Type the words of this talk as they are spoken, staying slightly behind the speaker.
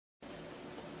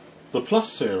The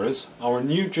Plus series are a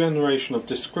new generation of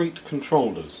discrete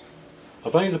controllers,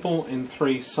 available in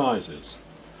three sizes.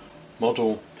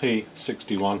 Model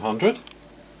P8100,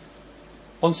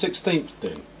 1/16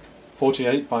 DIN,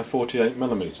 48 by 48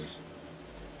 mm.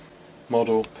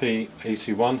 Model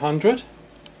P8100,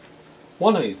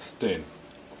 1/8 DIN,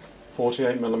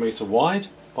 48 mm wide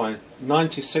by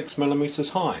 96 mm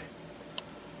high,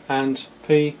 and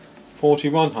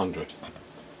P4100,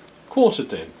 1/4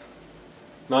 DIN,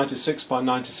 96 by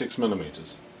 96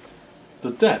 mm.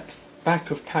 The depth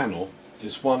back of panel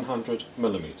is 100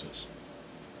 mm.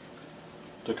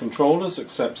 The controllers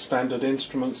accept standard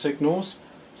instrument signals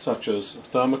such as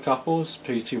thermocouples,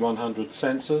 PT100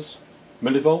 sensors,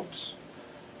 millivolts,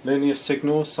 linear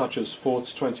signals such as 4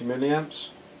 to 20 milliamps,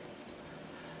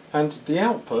 and the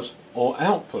output or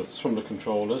outputs from the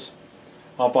controllers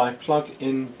are by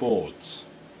plug-in boards.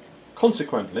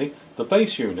 Consequently, the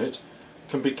base unit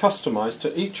can be customized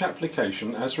to each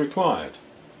application as required.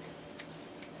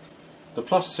 The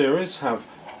Plus series have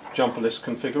jumperless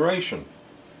configuration.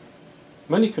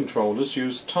 Many controllers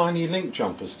use tiny link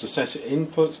jumpers to set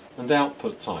input and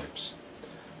output types.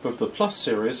 With the Plus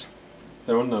series,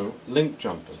 there are no link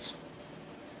jumpers.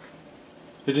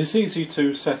 It is easy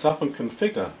to set up and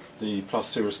configure the Plus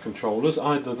series controllers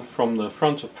either from the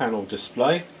front of panel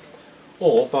display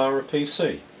or via a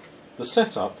PC. The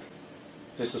setup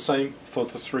is the same for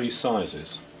the three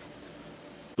sizes.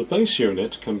 The base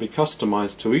unit can be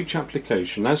customized to each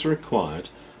application as required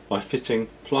by fitting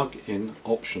plug-in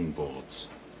option boards.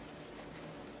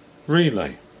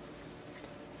 Relay,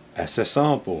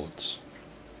 SSR boards,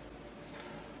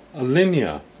 a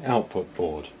linear output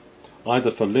board,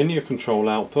 either for linear control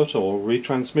output or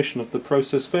retransmission of the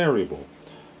process variable,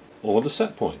 or the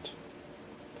set point.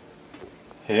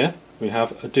 Here we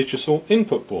have a digital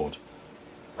input board,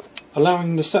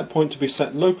 allowing the set point to be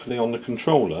set locally on the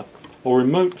controller or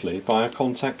remotely by a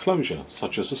contact closure,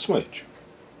 such as a switch.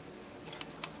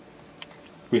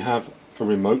 We have a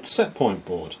remote set point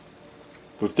board.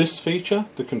 With this feature,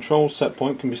 the control set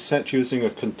point can be set using a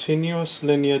continuous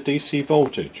linear DC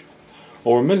voltage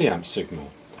or a milliamp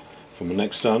signal from an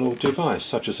external device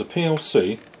such as a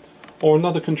PLC or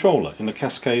another controller in a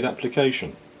cascade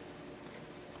application.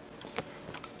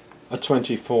 A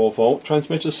 24-volt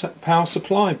transmitter power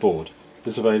supply board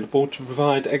is available to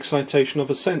provide excitation of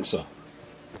a sensor.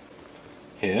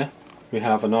 Here we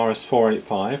have an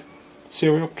RS485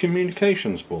 serial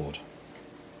communications board.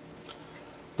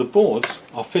 The boards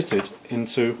are fitted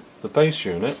into the base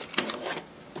unit.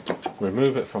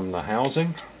 Remove it from the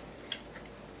housing.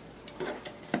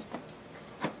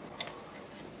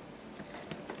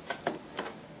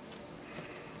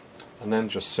 And then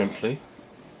just simply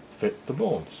fit the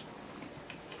boards.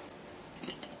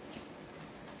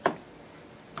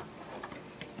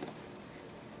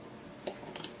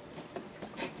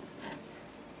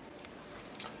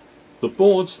 The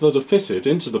boards that are fitted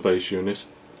into the base unit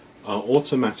are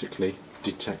automatically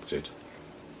detected.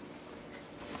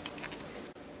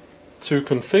 To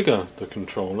configure the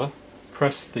controller,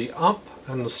 press the up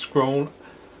and the scroll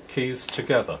keys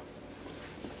together.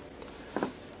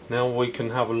 Now we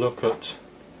can have a look at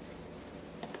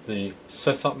the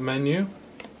setup menu,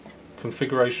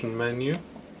 configuration menu,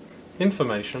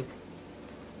 information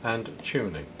and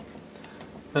tuning.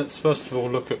 Let's first of all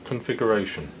look at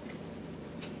configuration.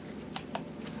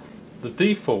 The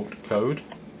default code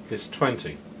is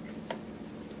 20.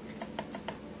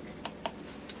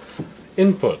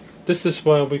 Input. This is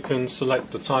where we can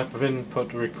select the type of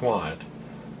input required.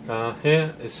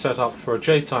 Here is set up for a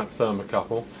J-type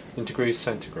thermocouple in degrees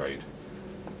centigrade.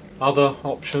 Other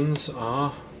options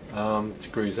are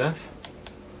degrees F,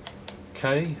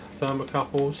 K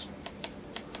thermocouples,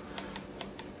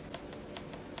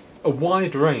 a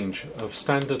wide range of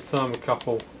standard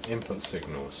thermocouple input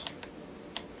signals.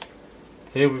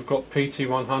 Here we've got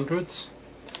PT100s.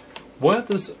 Where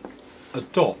there's a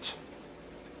dot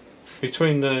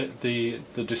between the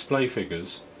display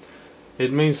figures,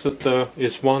 it means that there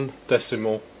is one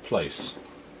decimal place.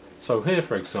 So here,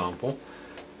 for example,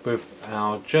 with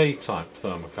our J-type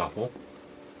thermocouple,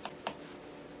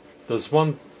 there's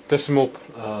one decimal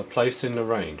place in the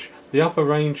range. The upper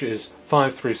range is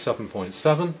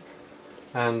 537.7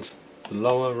 and the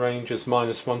lower range is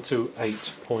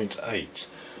 -128.8.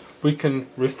 We can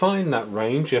refine that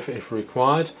range if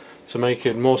required to make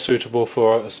it more suitable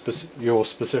for your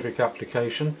specific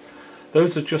application.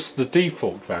 Those are just the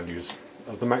default values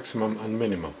of the maximum and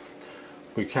minimum.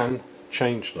 We can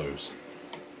change those.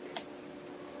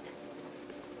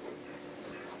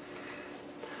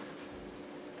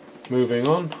 Moving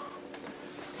on,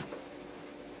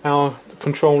 our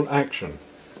control action.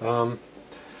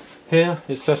 Here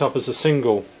it's set up as a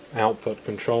single output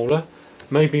controller,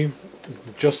 maybe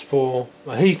just for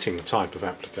a heating type of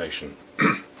application.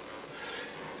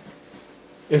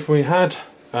 If we had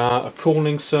a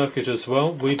cooling circuit as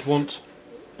well, we'd want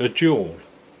a dual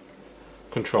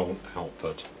control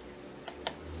output.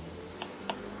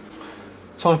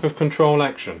 Type of control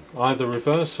action, either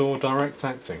reverse or direct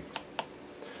acting.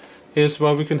 Here's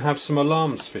where we can have some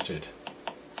alarms fitted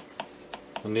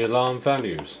and the alarm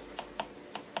values.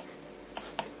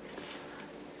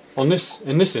 In this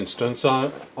instance,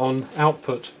 on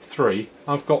output 3,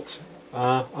 I've got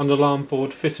an alarm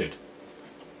board fitted.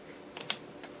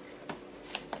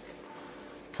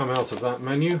 Come out of that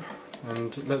menu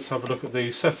and let's have a look at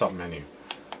the setup menu.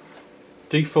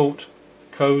 Default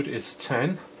code is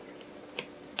 10,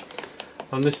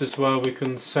 and this is where we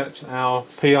can set our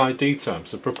PID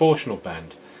terms, the proportional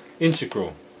band,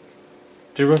 integral,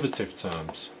 derivative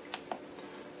terms,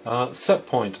 set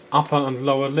point, upper and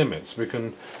lower limits. We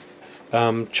can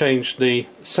change the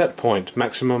set point,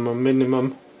 maximum and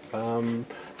minimum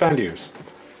values.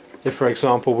 If, for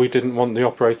example, we didn't want the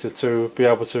operator to be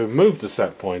able to move the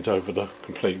set point over the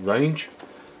complete range,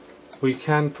 we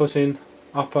can put in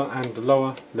upper and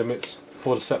lower limits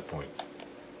for the set point.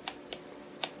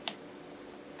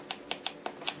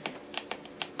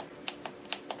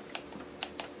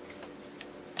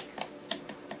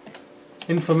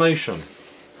 Information.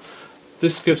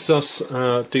 This gives us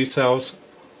details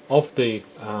of the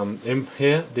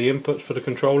the input for the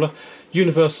controller.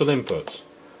 Universal inputs.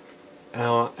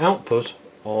 Our output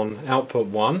on output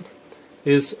 1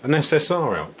 is an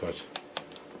SSR output.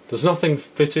 There's nothing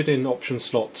fitted in option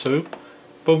slot 2,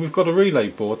 but we've got a relay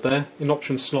board there in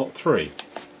option slot 3.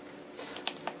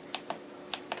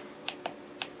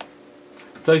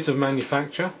 Date of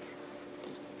manufacture,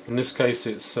 in this case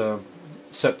it's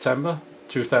September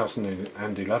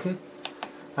 2011,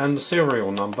 and the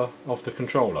serial number of the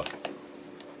controller.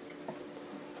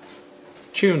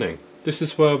 Tuning. This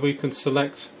is where we can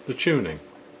select the tuning.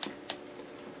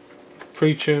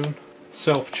 Pre-tune,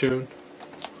 self-tune.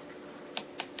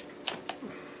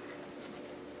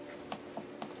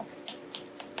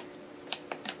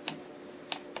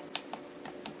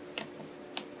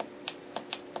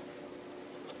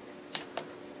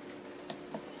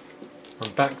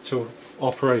 And back to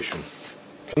operation.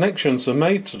 Connections are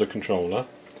made to the controller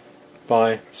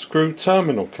by screw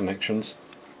terminal connections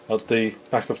at the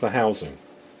back of the housing.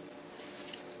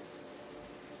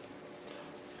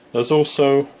 There's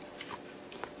also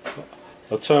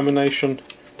a termination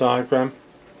diagram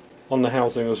on the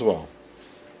housing as well.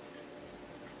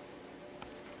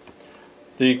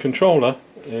 The controller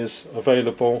is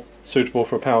available, suitable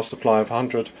for a power supply of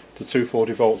 100 to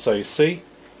 240 volts AC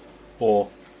or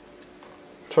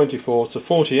 24 to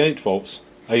 48 volts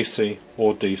AC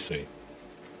or DC.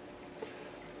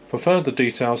 For further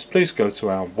details, please go to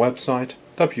our website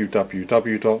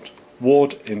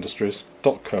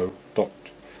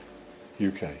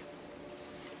www.wardindustries.co.uk.